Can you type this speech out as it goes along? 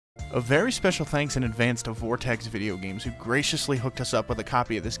A very special thanks in advance to VORTEX Video Games, who graciously hooked us up with a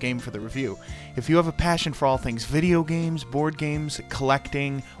copy of this game for the review. If you have a passion for all things video games, board games,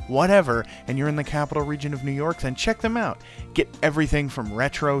 collecting, whatever, and you're in the capital region of New York, then check them out. Get everything from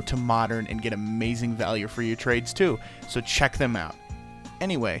retro to modern and get amazing value for your trades too, so check them out.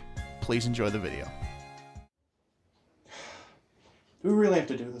 Anyway, please enjoy the video. Do we really have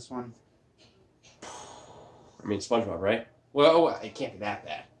to do this one? I mean, SpongeBob, right? Well, it can't be that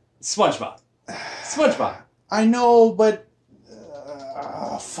bad. SpongeBob. SpongeBob. I know, but...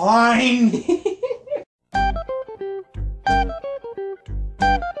 fine.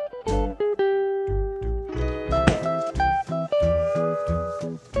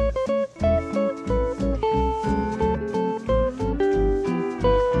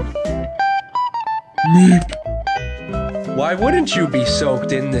 Why wouldn't you be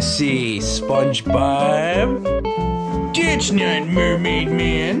soaked in the sea, SpongeBob? It's not Mermaid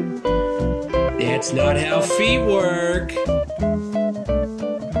Man. That's not how feet work.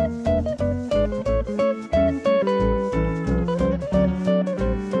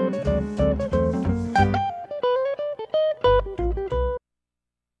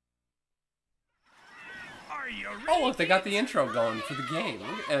 Oh look, they got the intro going for the game.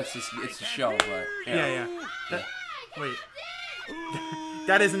 It's a show, but Yeah. Wait.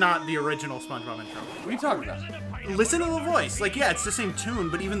 That is not the original SpongeBob intro. What are you talking about? Listen to the voice. Like, yeah, it's the same tune,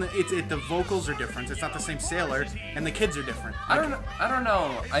 but even the vocals are different. It's not the same sailor, and the kids are different. I don't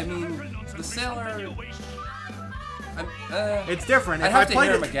know. I mean, the sailor. It's different. I'd have to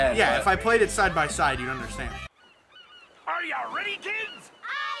hear him again. Yeah, but... if I played it side by side, you'd understand. Are you ready, kids?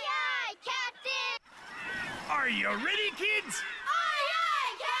 Aye, aye, Captain! Are you ready, kids? Aye,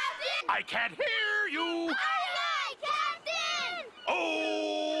 aye, Captain! I can't hear you. Aye, aye, Captain! Oh!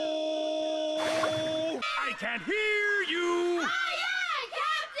 I can't hear you. Aye, aye,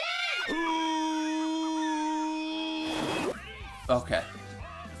 Captain! Ooh. Okay.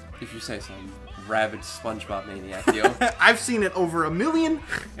 If you say so, you rabid SpongeBob maniac, yo. I've seen it over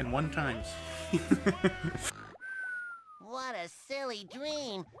 1,000,001 times. What a silly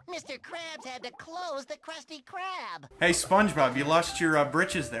dream. Mr. Krabs had to close the Krusty Krab. Hey, SpongeBob, you lost your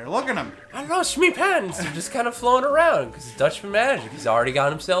britches there. Look at them. I lost me pants. They're just kind of floating around because it's Dutchman magic. He's already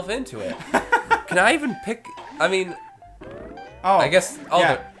got himself into it. Can I even pick? I mean, Oh, I guess. Oh,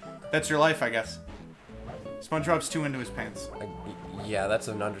 yeah, that's your life, I guess. SpongeBob's too into his pants. Yeah, that's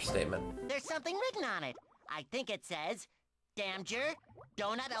an understatement. There's something written on it. I think it says, Damjer,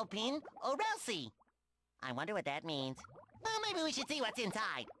 Donut Alpine, Orelsi. I wonder what that means. Well, maybe we should see what's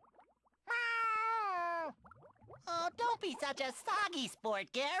inside. Oh, don't be such a soggy sport,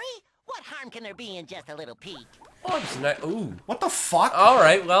 Gary. What harm can there be in just a little peek? Oh, it's nice. Ooh. What the fuck? All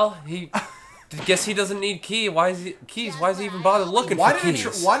right. Well, he. Guess he doesn't need keys. Why is he even bother looking for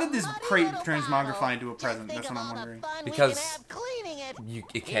keys? Why did this crate transmogrify into a present? That's what I'm wondering. Because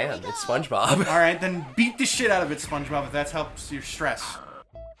it can. It's SpongeBob. All right, then beat the shit out of it, SpongeBob, if that helps your stress.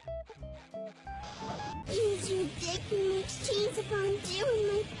 He's ridiculous. Cheese upon doing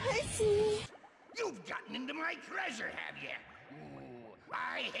my personally. You've gotten into my treasure, have you? Ooh,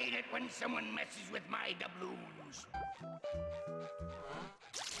 I hate it when someone messes with my doubloons.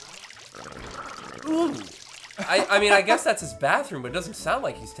 Ooh. I mean, I guess that's his bathroom, but it doesn't sound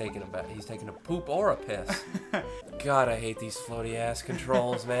like he's taking a bath. He's taking a poop or a piss. God, I hate these floaty ass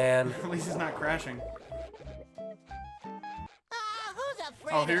controls, man. At least he's not crashing. Who's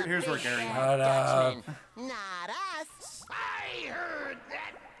afraid Oh, here's where Gary went. Not us. I heard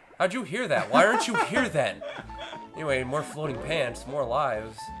that. How'd you hear that? Why aren't you here then? Anyway, more floating pants, more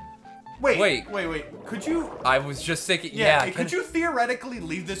lives. Wait. Could you... I was just thinking, yeah. Could you theoretically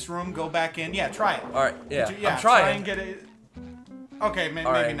leave this room, go back in? Yeah, try it. All right, yeah. I'm try trying. and get it... Okay, maybe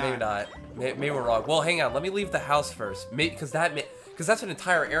All right, not. maybe not. Maybe we're wrong. Well, hang on. Let me leave the house first. Because that's an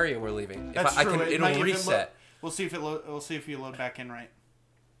entire area we're leaving. That's true. It'll reset. We'll see if we'll see if you load back in right.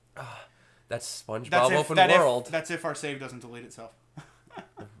 That's SpongeBob Open World. That's if our save doesn't delete itself.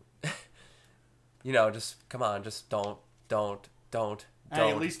 You know, just come on, just don't. Hey,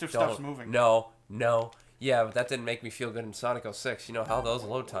 at least if stuff's moving. No. Yeah, but that didn't make me feel good in Sonic 06. You know how those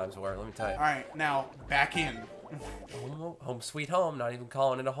load times were, let me tell you. Alright, now, back in. Home sweet home, not even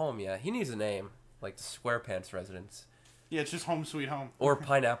calling it a home yet. He needs a name, like the Squarepants residence. Yeah, it's just Home Sweet Home. Or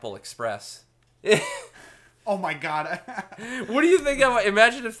Pineapple Express. Oh my god. What do you think of,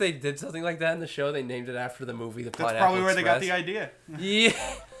 imagine if they did something like that in the show, they named it after the movie, The Pineapple Express. That's probably where they got the idea. Yeah.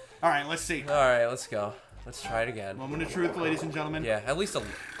 Alright, let's see. Alright, let's go. Let's try it again. Moment of truth, ladies and gentlemen. Yeah, at least a...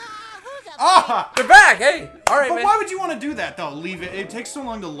 Ah! They're back. Hey. All right, But man. why would you want to do that though? Leave it. It takes so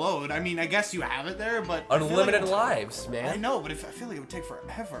long to load. I mean, I guess you have it there, but I feel like Unlimited it would- lives, man. I know, but I feel like it would take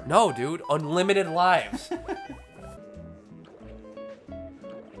forever. No, dude. Unlimited lives.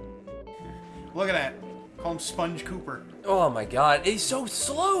 Look at that. Call him Sponge Cooper. Oh my god. He's so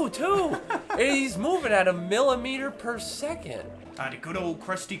slow, too. He's moving at a millimeter per second. Ah, the good old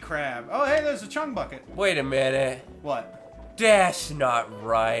Krusty Krab. Oh, hey, there's a chung bucket. Wait a minute. What? That's not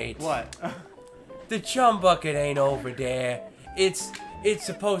right. What? The chum bucket ain't over there. It's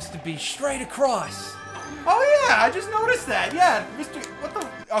supposed to be straight across. Oh yeah, I just noticed that. Yeah, Mr. What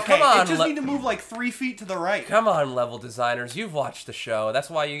the? Okay, Come on, it just need to move like 3 feet to the right. Come on, level designers. You've watched the show. That's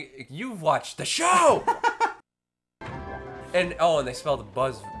why you've watched the show. and they spelled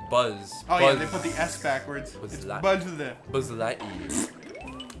buzz. Oh yeah, they put the S backwards. Buzz It's Light- Buzz with the. Buzz Lightyear.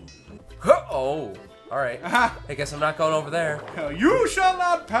 Oh, all right. I guess I'm not going over there. You shall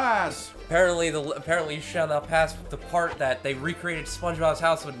not pass. Apparently you shall not pass the part that they recreated SpongeBob's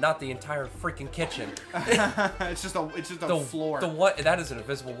house, but not the entire freaking kitchen. It's just a floor. The what? That is an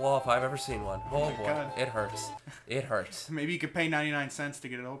invisible wall if I've ever seen one. Oh boy, God. it hurts. It hurts. Maybe you could pay 99 cents to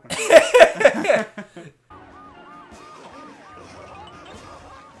get it open.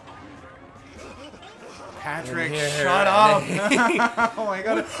 Patrick, Here. shut up! Oh my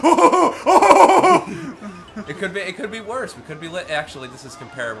god! It could be worse. We could be lit. Actually, this is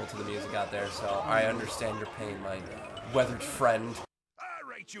comparable to the music out there, so I understand your pain, my weathered friend. All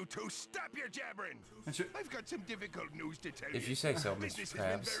right, you two, stop your jabbering. I've got some difficult news to tell you. If you say so, Business Mr.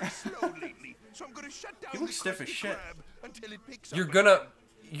 has Krabs. been very slow lately, so I'm gonna shut down You look the stiff as Krusty shit. Krab until it picks You're up.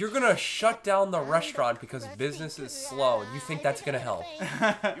 gonna shut down the restaurant because business is slow. You think that's gonna help?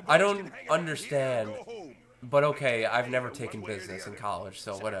 I don't understand. But okay, I've never taken business in college,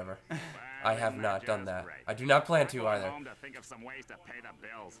 so whatever. I have not done that. I do not plan to either.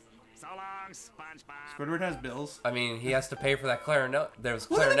 Squidward has bills. I mean, he has to pay for that clarinet. There's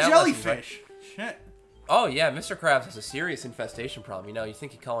Look at the clarinet lessons, right? jellyfish. Shit. Oh yeah, Mr. Krabs has a serious infestation problem. You know, you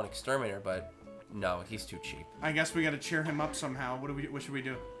think you call an exterminator, but no, he's too cheap. I guess we gotta cheer him up somehow. What should we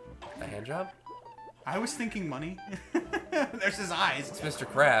do? A hand job? I was thinking money. There's his eyes. It's Mr.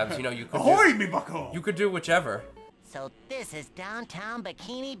 Krabs. You know, you could Ahoy, me bucko! you could do whichever. So this is downtown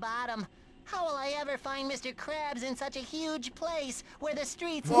Bikini Bottom. How will I ever find Mr. Krabs in such a huge place where the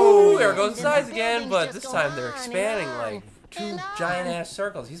streets... Ooh, there and goes the size again, buildings but just this go time they're on and expanding on like two and on. giant ass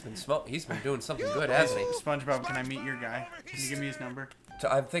circles. He's been doing something good, hasn't he? SpongeBob, can I meet your guy? Can you give me his number?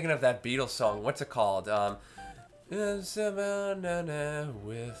 I'm thinking of that Beatles song. What's it called? With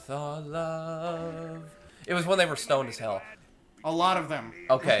our love. It was when they were stoned as hell. A lot of them.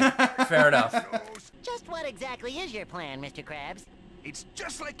 Okay, fair enough. Just what exactly is your plan, Mr. Krabs? It's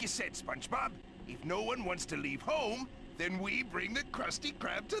just like you said, SpongeBob. If no one wants to leave home, then we bring the Krusty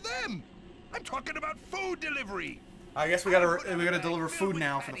Krab to them. I'm talking about food delivery. I guess we gotta deliver food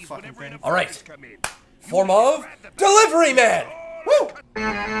now for the fucking thing. All right. Form of Delivery Man. Woo!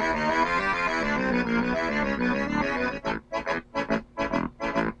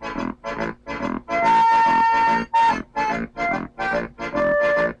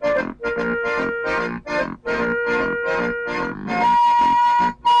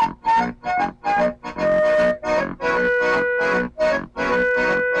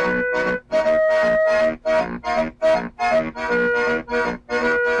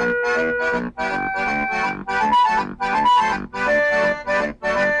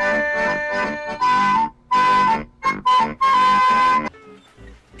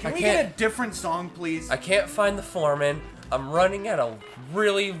 Can we get a different song, please? I can't find the foreman. I'm running at a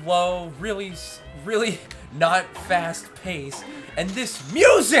really low, really not fast pace, and this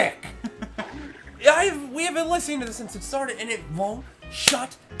music! We have been listening to this since it started, and it won't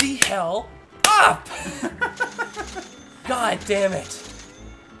shut the hell up! God damn it.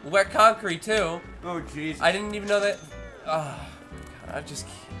 Wet concrete, too. Oh, jeez. I didn't even know that. God, I just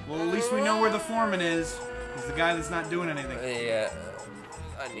can't. Well, at least we know where the foreman is. He's the guy that's not doing anything. Yeah.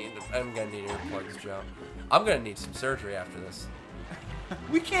 I'm gonna need earplugs, Joe. I'm gonna need some surgery after this.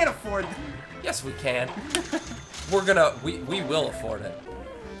 We can't afford. Yes, we can. We will afford it.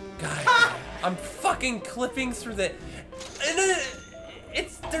 God, I'm fucking clipping through the.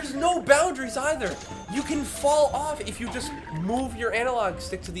 There's no boundaries either. You can fall off if you just move your analog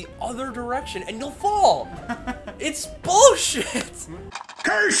stick to the other direction, and you'll fall. It's bullshit.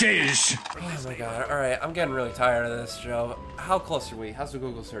 Curses! Oh my god! All right, I'm getting really tired of this, Joe. How close are we? How's the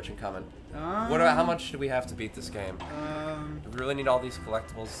Google searching coming? How much do we have to beat this game? Do we really need all these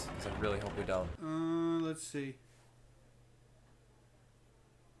collectibles? Because I really hope we don't. Let's see.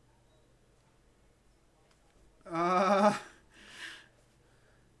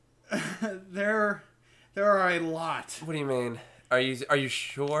 try a lot. What do you mean? Are you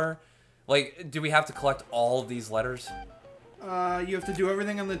sure? Like, do we have to collect all of these letters? You have to do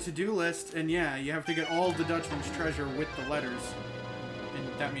everything on the to-do list, and yeah, you have to get all of the Dutchman's treasure with the letters. And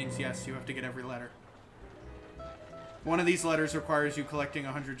that means, yes, you have to get every letter. One of these letters requires you collecting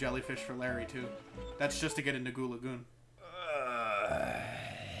 100 jellyfish for Larry, too. That's just to get into Goo Lagoon.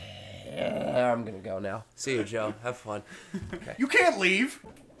 I'm gonna go now. See you, Joe. Have fun. Okay. You can't leave!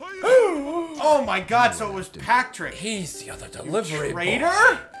 Oh my god, so it was Patrick. He's the other delivery Traitor?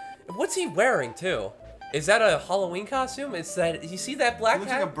 boy. What's he wearing, too? Is that a Halloween costume? It's that... You see that black He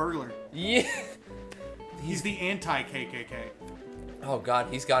looks hat? like a burglar. Yeah. He's the anti-KKK. Oh, God.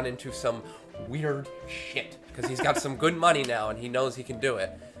 He's gotten into some weird shit. Because he's got some good money now, and he knows he can do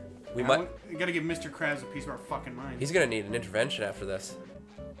it. We might... You gotta give Mr. Krabs a piece of our fucking mind. He's gonna need an intervention after this.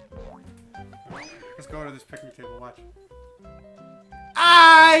 Let's go to this picnic table, watch.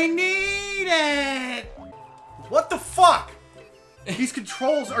 I need it! What the fuck? These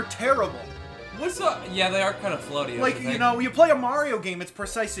controls are terrible. What's up? Yeah, they are kind of floaty. Like, you know, you play a Mario game, it's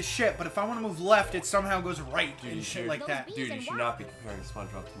precise as shit, but if I want to move left, it somehow goes right and shit like that. Dude, you should not be comparing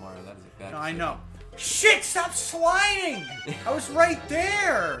Spongebob tomorrow. That is a bad No, I know. Shit, stop sliding! I was right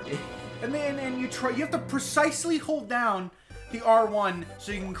there! And then you have to precisely hold down the R1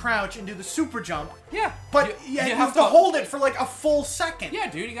 so you can crouch and do the super jump. Yeah. But you have to hold it for like a full second.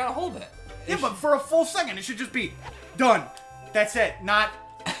 Yeah, dude, you gotta hold it. Yeah, but for a full second, it should just be done. That's it, not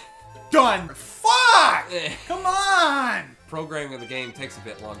done. Fuck! Come on! Programming of the game takes a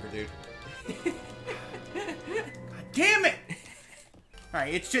bit longer, dude. God damn it!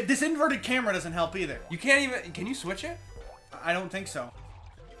 Alright, it's just, this inverted camera doesn't help either. You can't even... Can you switch it? I don't think so.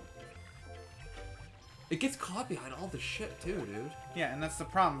 It gets caught behind all the shit, too, dude. Yeah, and that's the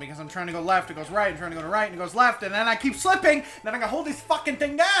problem, because I'm trying to go left, it goes right, I'm trying to go to right, and it goes left, and then I keep slipping, and then I gotta hold this fucking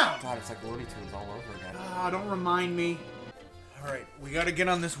thing down! God, it's like Looney Tunes all over again. Ah, don't remind me. Alright, we gotta get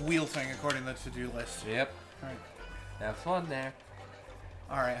on this wheel thing according to the to-do list. Yep. Alright. Have fun there.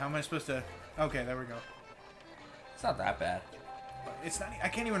 Alright, how am I supposed to... Okay, there we go. It's not that bad. It's not... I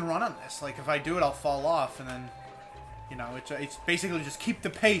can't even run on this. Like, if I do it, I'll fall off, and then... You know, it's basically just keep the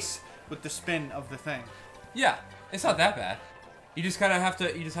pace with the spin of the thing. Yeah, it's not that bad. You just kind of have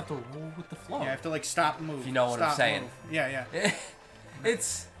to... You just have to roll with the flow. Yeah, I have to, like, stop and move. If you know what I'm Stop, saying. move. Yeah, yeah.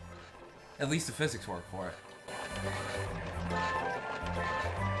 It's... At least the physics work for it.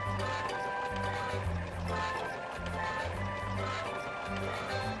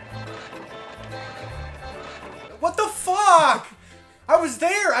 What the fuck? I was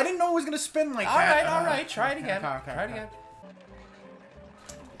there. I didn't know it was gonna spin like that. All right. Try it again. Okay. Try it again.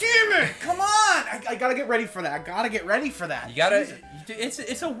 Damn it! Come on! I gotta get ready for that. I gotta get ready for that. You gotta... Jesus.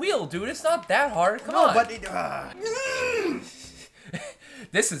 It's a wheel, dude. It's not that hard. Come No, on. but it...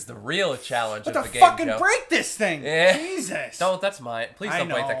 This is the real challenge What of the the game, fucking Joe. break this thing? Yeah. Jesus. No, that's mine. Please I don't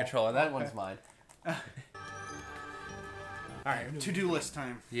break that know. controller. That one's mine. Alright, to-do list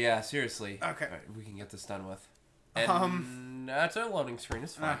time. Yeah, seriously. Okay. All right, we can get this done with. And that's a loading screen.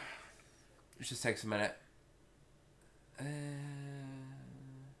 It's fine. It just takes a minute.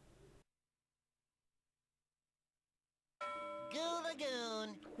 Goo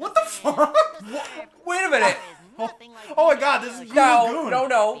Lagoon. What the fuck? Wait a minute. Oh my god, this is Goo No, Lagoon.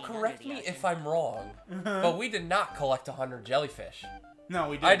 no. Correct me if I'm wrong. But we did not collect 100 jellyfish. No,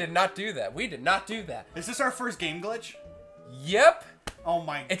 we did. I did not do that. We did not do that. Is this our first game glitch? Yep. Oh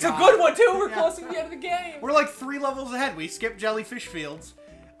my god. It's a good one, too. We're close to the end of the game. We're like 3 levels ahead. We skipped Jellyfish Fields,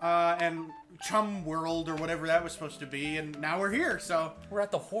 and Chum World, or whatever that was supposed to be, and now we're here, so... We're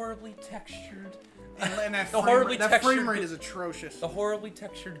at the horribly textured... And that, The frame rate is atrocious. The horribly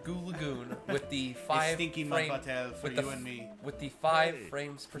textured Goo Lagoon with the 5 stinky mud butt have for you and me. With the 5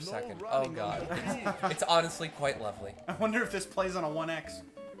 frames per second. Oh god. It's honestly quite lovely. I wonder if this plays on a 1X.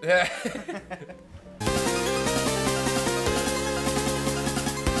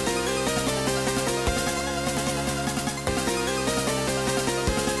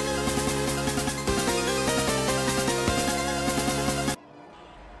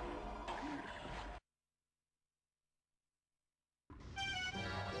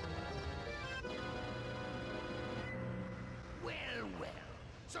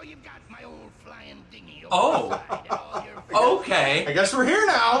 So you've got my old flying dinghy Oh. overside and all your Okay. I guess we're here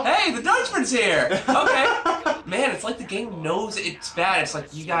now. Hey, the Dutchman's here. Okay. Man, it's like the game knows it's bad. It's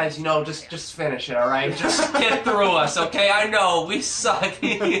like, you guys, you know, just finish it, all right? Just get through us, okay? I know we suck.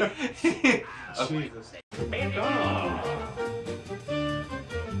 Okay. Jesus.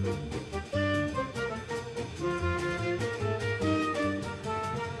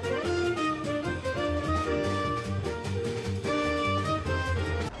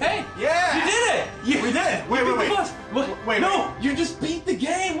 Hey. Yeah. You did it. We did. Wait. Wait, No, you just beat the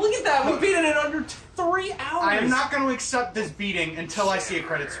game. Look at that. We beat it in under 3 hours. I am not going to accept this beating until I see a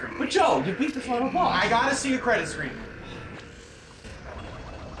credit screen. But Joe, you beat the final boss. I gotta see a credit screen.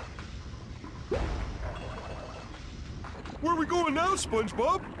 Where are we going now,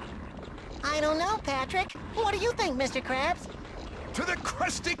 SpongeBob? I don't know, Patrick. What do you think, Mr. Krabs? To the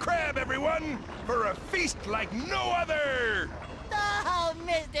Krusty Krab, everyone! For a feast like no other! Oh,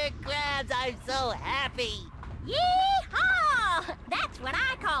 Mr. Krabs, I'm so happy. Yee-haw! That's what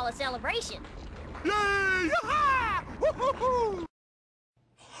I call a celebration. Yay! Yaha! Woo-hoo-hoo!